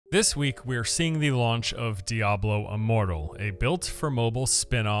This week, we're seeing the launch of Diablo Immortal, a built-for-mobile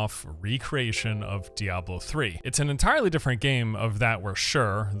spin-off recreation of Diablo 3. It's an entirely different game, of that we're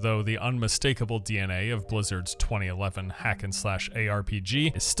sure, though the unmistakable DNA of Blizzard's 2011 hack-and-slash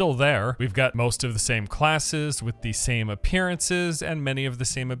ARPG is still there. We've got most of the same classes, with the same appearances, and many of the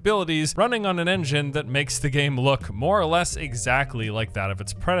same abilities, running on an engine that makes the game look more or less exactly like that of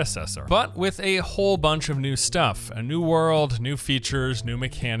its predecessor. But with a whole bunch of new stuff, a new world, new features, new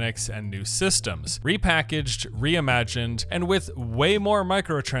mechanics, and new systems, repackaged, reimagined, and with way more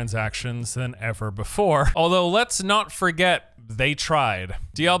microtransactions than ever before. Although let's not forget, they tried.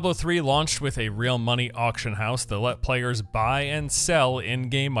 Diablo 3 launched with a real money auction house that let players buy and sell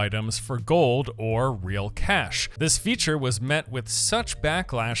in-game items for gold or real cash. This feature was met with such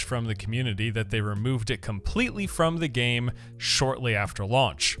backlash from the community that they removed it completely from the game shortly after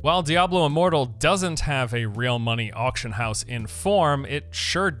launch. While Diablo Immortal doesn't have a real money auction house in form, it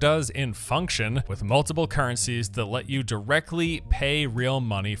sure does in function, with multiple currencies that let you directly pay real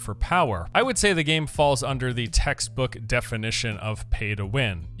money for power. I would say the game falls under the textbook definition of pay to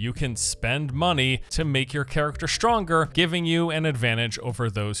win. You can spend money to make your character stronger, giving you an advantage over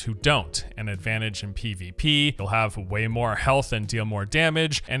those who don't. An advantage in PvP, you'll have way more health and deal more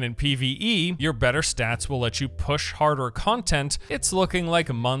damage, and in PvE, your better stats will let you push harder content. It's looking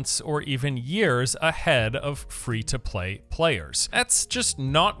like months or even years ahead of free-to-play players. That's just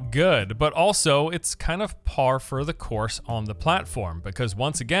not good, but also it's kind of par for the course on the platform, because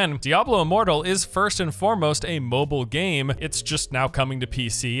once again, Diablo Immortal is first and foremost a mobile game. It's just now coming to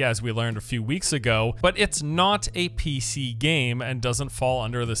PC, as we learned a few weeks ago, but it's not a PC game and doesn't fall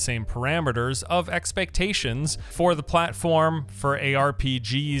under the same parameters of expectations for the platform, for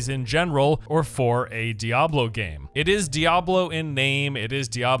ARPGs in general, or for a Diablo game. It is Diablo in name, it is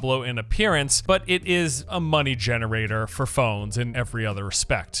Diablo in appearance, but it is a money generator for phones in every other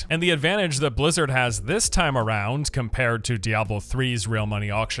respect. And the advantage that Blizzard has this time around, compared to Diablo 3's real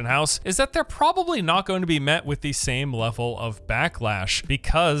money auction house, is that they're probably not going to be met with the same level of backlash,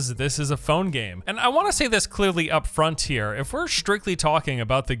 because this is a phone game. And I want to say this clearly up front here. If we're strictly talking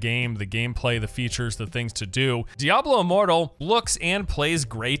about the game, the gameplay, the features, the things to do, Diablo Immortal looks and plays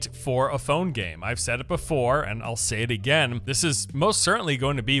great for a phone game. I've said it before, and I'll say it again. This is most certainly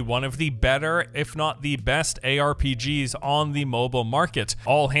going to be one of the better, if not the best, ARPGs on the mobile market.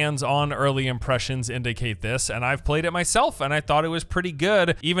 All hands-on early impressions indicate this, and I've played it myself, and I thought it was pretty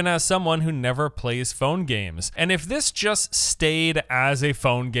good, even as someone who never plays phone games. And if this just stayed as a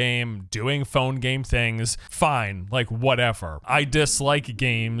phone game, doing phone game things, fine, like whatever. I dislike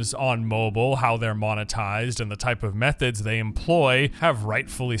games on mobile, how they're monetized and the type of methods they employ have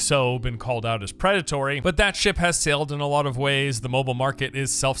rightfully so been called out as predatory, but that ship has sailed in a lot of ways. The mobile market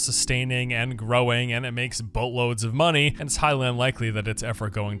is self-sustaining and growing, and it makes boatloads of money, and it's highly unlikely that it's ever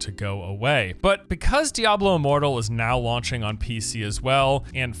going to go away. But because Diablo Immortal is now launching on PC as well,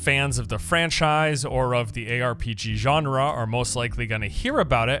 and fans of the franchise or of the ARPG genre are most likely going to hear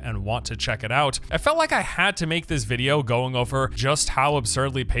about it and want to check it out, I felt like I had to make this video going over just how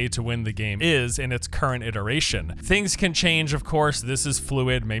absurdly pay to win the game is in its current iteration. Things can change, of course, this is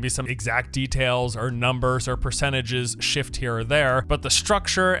fluid, maybe some exact details or numbers or percentages shift here or there, but the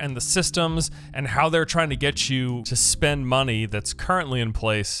structure and the systems and how they're trying to get you to spend money that's currently in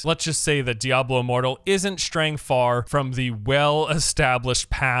place, let's just say that Diablo Immortal isn't straying far from the well-established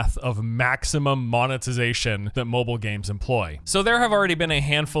path of maximum monetization that mobile games employ. So there have already been a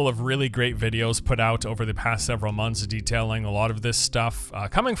handful of really great videos put out over the past several months detailing a lot of this stuff,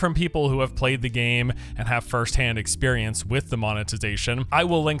 coming from people who have played the game and have firsthand experience with the monetization. I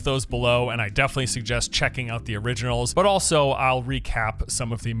will link those below, and I definitely suggest checking out the originals, but also I'll recap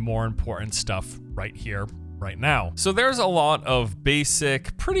some of the more important stuff right here, right now. So there's a lot of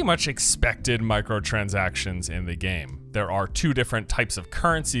basic, pretty much expected microtransactions in the game. There are two different types of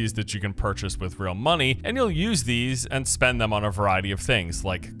currencies that you can purchase with real money, and you'll use these and spend them on a variety of things,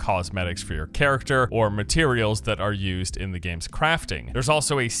 like cosmetics for your character or materials that are used in the game's crafting. There's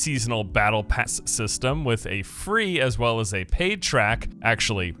also a seasonal battle pass system with a free as well as a paid track,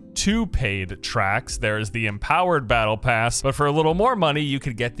 actually two paid tracks. There's the Empowered Battle Pass, but for a little more money, you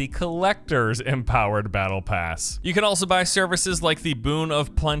could get the Collector's Empowered Battle Pass. You can also buy services like the Boon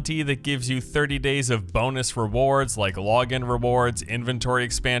of Plenty that gives you 30 days of bonus rewards like login rewards, inventory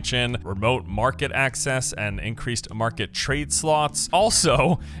expansion, remote market access, and increased market trade slots.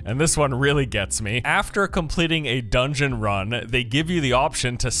 Also, and this one really gets me, after completing a dungeon run, they give you the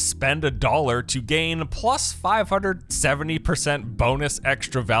option to spend $1 to gain plus 570% bonus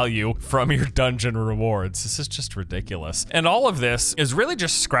extra value from your dungeon rewards. This is just ridiculous. And all of this is really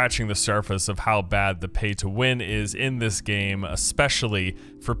just scratching the surface of how bad the pay to win is in this game, especially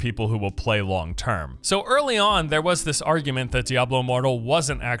for people who will play long term. So early on, there was this argument that Diablo Immortal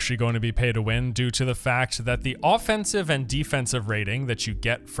wasn't actually going to be pay to win due to the fact that the offensive and defensive rating that you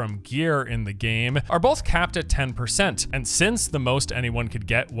get from gear in the game are both capped at 10%. And since the most anyone could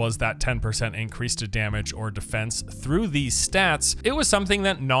get was that 10% increase to damage or defense through these stats, it was something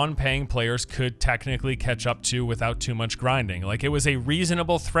that non-paying players could technically catch up to without too much grinding. Like, it was a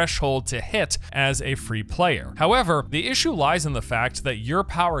reasonable threshold to hit as a free player. However, the issue lies in the fact that your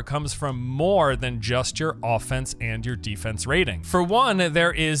power comes from more than just your offense and your defense rating. For one,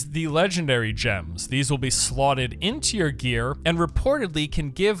 there is the legendary gems. These will be slotted into your gear and reportedly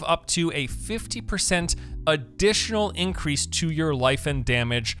can give up to a 50% additional increase to your life and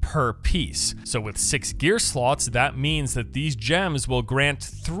damage per piece. So with 6 gear slots, that means that these gems will grant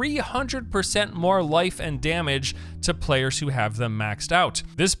 300% more life and damage to players who have them maxed out.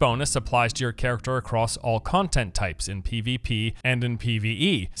 This bonus applies to your character across all content types in PvP and in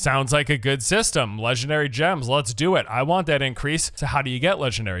PvE. Sounds like a good system. Legendary gems, let's do it. I want that increase. So how do you get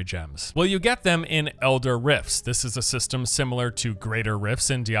legendary gems? Well, you get them in Elder Rifts. This is a system similar to Greater Rifts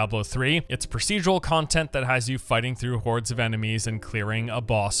in Diablo 3. It's procedural content that has you fighting through hordes of enemies and clearing a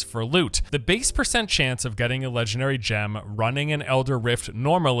boss for loot. The base percent chance of getting a legendary gem running an Elder Rift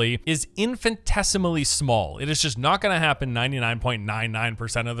normally is infinitesimally small. It is just not going to happen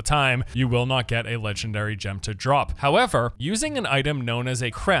 99.99% of the time. You will not get a legendary gem to drop. However, using an item known as a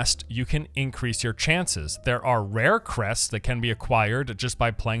crest, you can increase your chances. There are rare crests that can be acquired just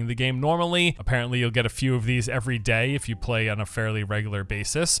by playing the game normally. Apparently, you'll get a few of these every day if you play on a fairly regular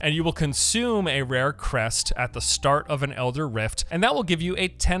basis, and you will consume a rare crest at the start of an Elder Rift, and that will give you a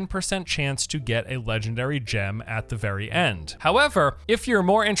 10% chance to get a legendary gem at the very end. However, if you're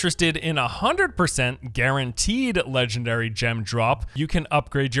more interested in 100% guaranteed legendary gem drop, you can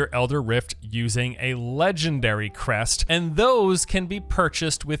upgrade your Elder Rift using a legendary crest, and those can be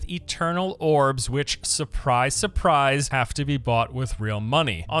purchased with eternal orbs, which, surprise, surprise, have to be bought with real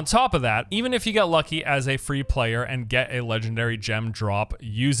money. On top of that, even if you get lucky as a free player and get a legendary gem drop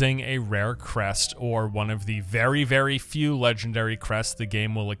using a rare crest or one of the very, very few legendary crests the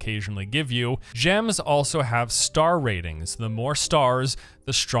game will occasionally give you, gems also have star ratings. The more stars,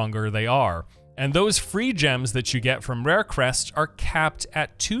 the stronger they are. And those free gems that you get from rare crests are capped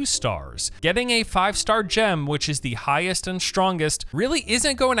at 2 stars. Getting a 5-star gem, which is the highest and strongest, really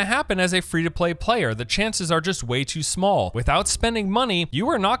isn't going to happen as a free-to-play player. The chances are just way too small. Without spending money, you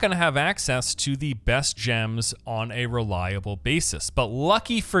are not going to have access to the best gems on a reliable basis. But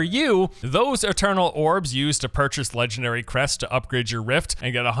lucky for you, those eternal orbs used to purchase legendary crests to upgrade your rift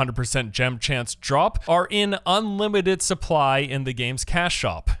and get a 100% gem chance drop are in unlimited supply in the game's cash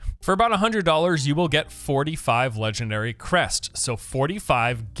shop. For about $100, you will get 45 legendary crests, so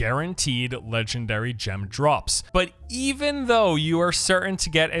 45 guaranteed legendary gem drops. But even though you are certain to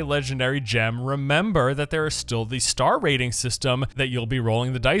get a legendary gem, remember that there is still the star rating system that you'll be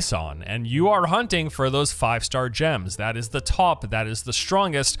rolling the dice on, and you are hunting for those 5-star gems. That is the top, that is the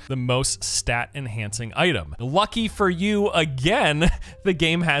strongest, the most stat-enhancing item. Lucky for you, again, the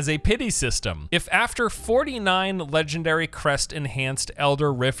game has a pity system. If after 49 legendary crest-enhanced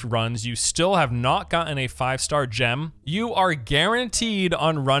Elder Rift runs, you still have not gotten a 5-star gem, you are guaranteed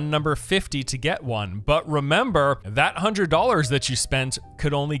on run number 50 to get one. But remember, that $100 that you spent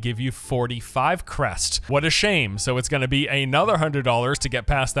could only give you 45 crest. What a shame. So it's going to be another $100 to get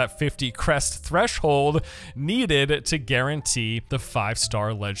past that 50 crest threshold needed to guarantee the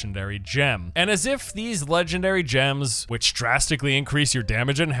 5-star legendary gem. And as if these legendary gems, which drastically increase your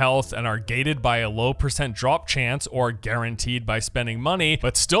damage and health and are gated by a low percent drop chance or guaranteed by spending money,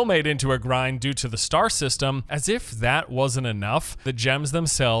 but still made into a grind due to the star system, as if that wasn't enough, the gems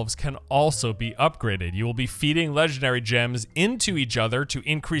themselves can also be upgraded. You will be feeding legendary gems into each other to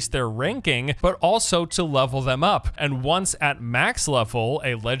increase their ranking, but also to level them up. And once at max level,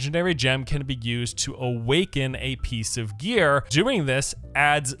 a legendary gem can be used to awaken a piece of gear. Doing this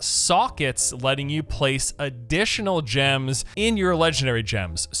adds sockets, letting you place additional gems in your legendary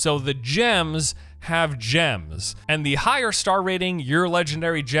gems. So the gems have gems, and the higher star rating your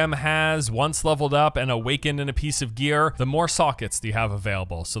legendary gem has once leveled up and awakened in a piece of gear, the more sockets you have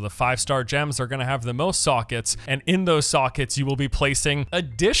available. So the 5-star gems are going to have the most sockets, and in those sockets you will be placing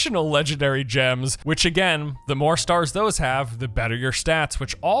additional legendary gems, which again, the more stars those have, the better your stats,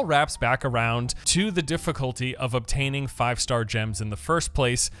 which all wraps back around to the difficulty of obtaining 5-star gems in the first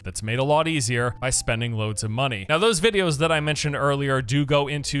place. That's made a lot easier by spending loads of money. Now, those videos that I mentioned earlier do go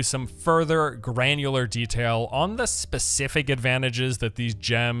into some further granular granular detail on the specific advantages that these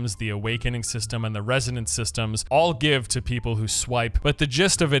gems, the awakening system, and the resonance systems all give to people who swipe, but the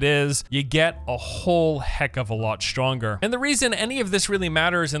gist of it is you get a whole heck of a lot stronger. And the reason any of this really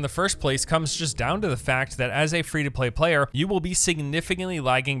matters in the first place comes just down to the fact that as a free-to-play player, you will be significantly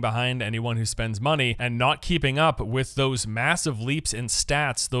lagging behind anyone who spends money and not keeping up with those massive leaps in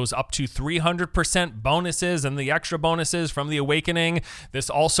stats, those up to 300% bonuses and the extra bonuses from the awakening. This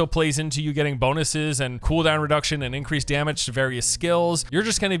also plays into you getting bonuses and cooldown reduction and increased damage to various skills. You're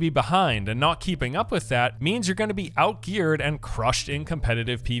just going to be behind, and not keeping up with that means you're going to be outgeared and crushed in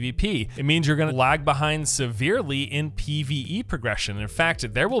competitive PvP. It means you're going to lag behind severely in PvE progression. In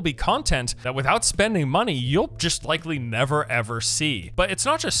fact, there will be content that without spending money, you'll just likely never ever see. But it's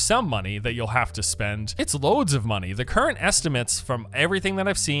not just some money that you'll have to spend, it's loads of money. The current estimates from everything that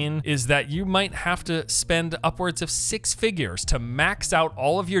I've seen is that you might have to spend upwards of 6 figures to max out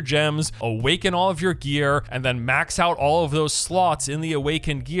all of your gems, awaken all of your gear, and then max out all of those slots in the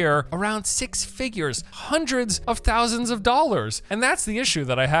awakened gear. Around 6 figures, hundreds of thousands of dollars. And that's the issue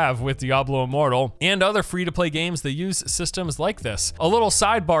that I have with Diablo Immortal and other free-to-play games that use systems like this. A little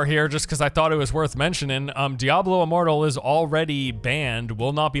sidebar here, just because I thought it was worth mentioning, Diablo Immortal is already banned,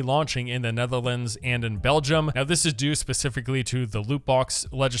 will not be launching in the Netherlands and in Belgium. Now, this is due specifically to the loot box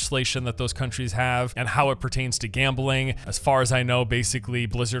legislation that those countries have and how it pertains to gambling. As far as I know, basically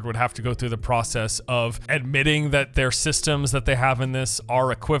Blizzard would have to go through the process of admitting that their systems that they have in this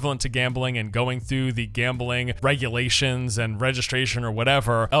are equivalent to gambling and going through the gambling regulations and registration or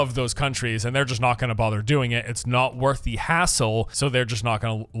whatever of those countries, and they're just not going to bother doing it. It's not worth the hassle, so they're just not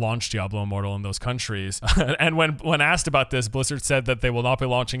going to launch Diablo Immortal in those countries. And when asked about this, Blizzard said that they will not be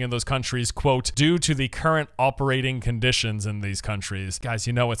launching in those countries, quote, due to the current operating conditions in these countries. Guys,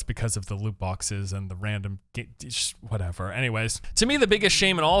 you know it's because of the loot boxes and the random whatever. Anyways, to me, the biggest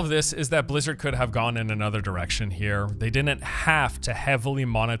shame in all of this is that Blizzard could have gone in another direction here. They didn't have to heavily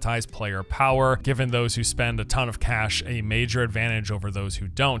monetize player power, giving those who spend a ton of cash a major advantage over those who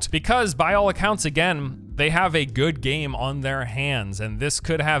don't. Because by all accounts, again, they have a good game on their hands, and this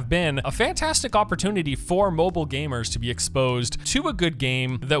could have been a fantastic opportunity for mobile gamers to be exposed to a good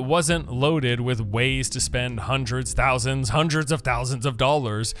game that wasn't loaded with ways to spend hundreds, thousands, hundreds of thousands of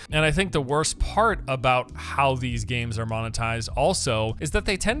dollars. And I think the worst part about how these games are monetized also is that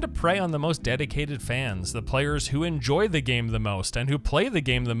they tend to prey on the most dedicated fans. The players who enjoy the game the most and who play the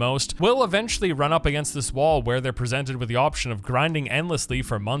game the most will eventually run up against this wall where they're presented with the option of grinding endlessly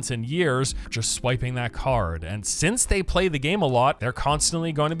for months and years, just swiping that card. And since they play the game a lot, they're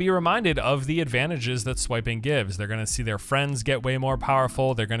constantly going to be reminded of the advantages that swiping gives. They're going to see their friends get way more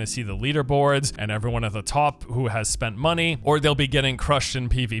powerful. They're going to see the leaderboards and everyone at the top who has spent money, or they'll be getting crushed in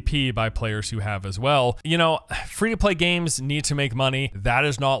PvP by players who have as well. You know, free-to-play games need to make money. That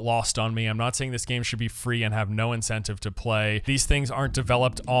is not lost on me. I'm not saying this game should be free and have no incentive to play. These things aren't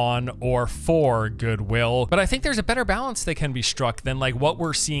developed on or for goodwill, but I think there's a better balance that can be struck than like what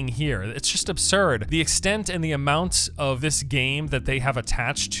we're seeing here. It's just absurd. The extent and the amount of this game that they have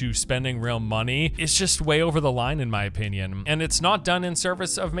attached to spending real money is just way over the line in my opinion. And it's not done in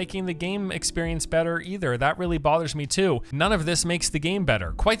service of making the game experience better either. That really bothers me too. None of this makes the game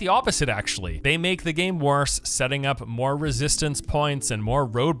better. Quite the opposite actually. They make the game worse, setting up more resistance points and more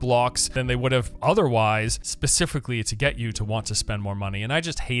roadblocks than they would have otherwise, specifically to get you to want to spend more money. And I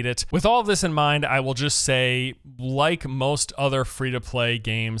just hate it. With all of this in mind, I will just say, like most other free-to-play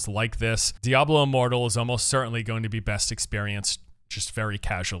games like this, Diablo Immortal is almost certainly going to be best experienced just very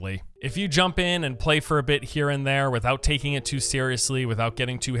casually. If you jump in and play for a bit here and there without taking it too seriously, without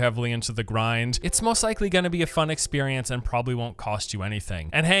getting too heavily into the grind, it's most likely going to be a fun experience and probably won't cost you anything.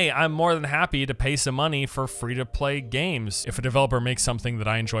 And hey, I'm more than happy to pay some money for free-to-play games. If a developer makes something that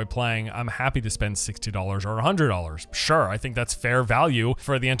I enjoy playing, I'm happy to spend $60 or $100. Sure, I think that's fair value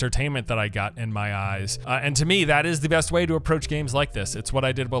for the entertainment that I got in my eyes. And to me, that is the best way to approach games like this. It's what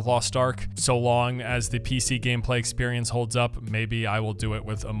I did with Lost Ark. So long as the PC gameplay experience holds up, maybe I will do it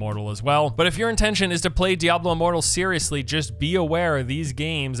with Immortal as well. But if your intention is to play Diablo Immortal seriously, just be aware these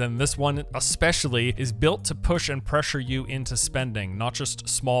games, and this one especially, is built to push and pressure you into spending, not just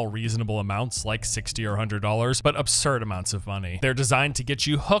small reasonable amounts like $60 or $100, but absurd amounts of money. They're designed to get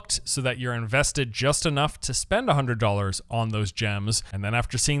you hooked so that you're invested just enough to spend $100 on those gems, and then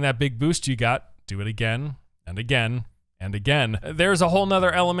after seeing that big boost you got, do it again and again And again, there's a whole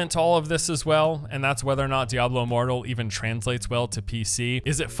nother element to all of this as well, and that's whether or not Diablo Immortal even translates well to PC.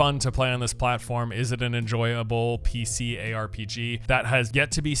 Is it fun to play on this platform? Is it an enjoyable PC ARPG? That has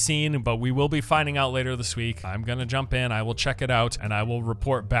yet to be seen, but we will be finding out later this week. I'm gonna jump in, I will check it out, and I will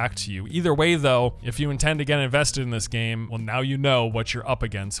report back to you. Either way though, if you intend to get invested in this game, well, now you know what you're up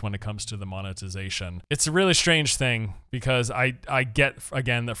against when it comes to the monetization. It's a really strange thing because I get,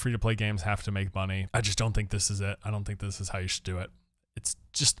 again, that free-to-play games have to make money. I just don't think this is it. I don't think this is how you should do it. It's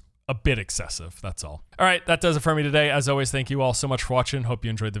just a bit excessive, that's all. All right, that does it for me today. As always, thank you all so much for watching. Hope you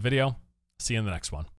enjoyed the video. See you in the next one.